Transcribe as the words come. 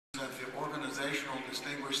the Organizational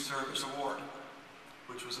Distinguished Service Award,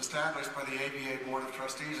 which was established by the APA Board of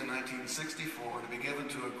Trustees in 1964 to be given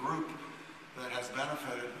to a group that has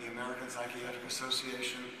benefited the American Psychiatric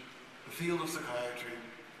Association, the field of psychiatry,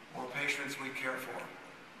 or patients we care for.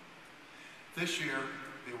 This year,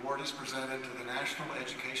 the award is presented to the National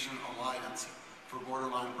Education Alliance for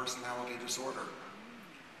Borderline Personality Disorder.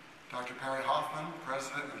 Dr. Perry Hoffman,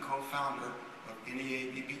 president and co-founder of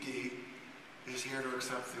NEA.BPD, is here to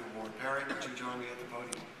accept the award. Perry, would you join me at the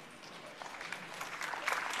podium?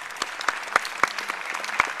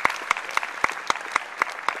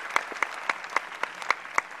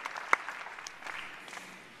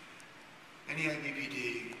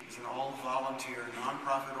 NEA.BPD is an all-volunteer,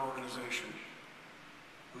 nonprofit organization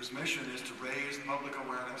whose mission is to raise public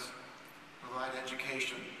awareness, provide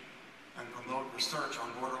education, and promote research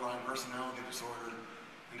on borderline personality disorder,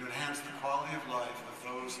 and to enhance the quality of life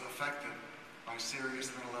of those affected by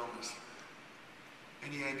serious mental illness.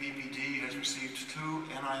 NEA.BPD has received 2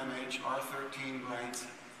 NIMH R13 grants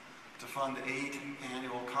to fund 8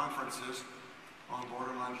 annual conferences on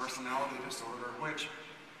borderline personality disorder, which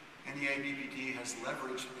NEA.BPD has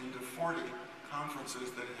leveraged into 40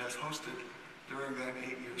 conferences that it has hosted during that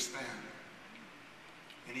 8-year span.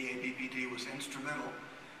 NEA.BPD was instrumental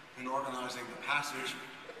in organizing the passage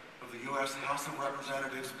of the U.S. House of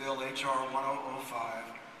Representatives Bill H.R. 1005,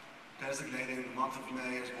 designating the month of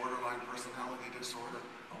May as Borderline Personality Disorder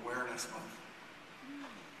Awareness Month.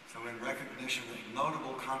 So in recognition of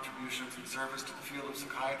notable contributions and service to the field of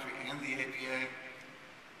psychiatry and the APA,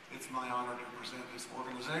 it's my honor to present this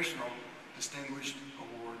organizational distinguished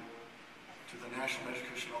award to the National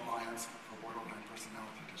Education Alliance for Borderline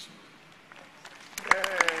Personality Disorder.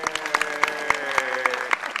 Yay.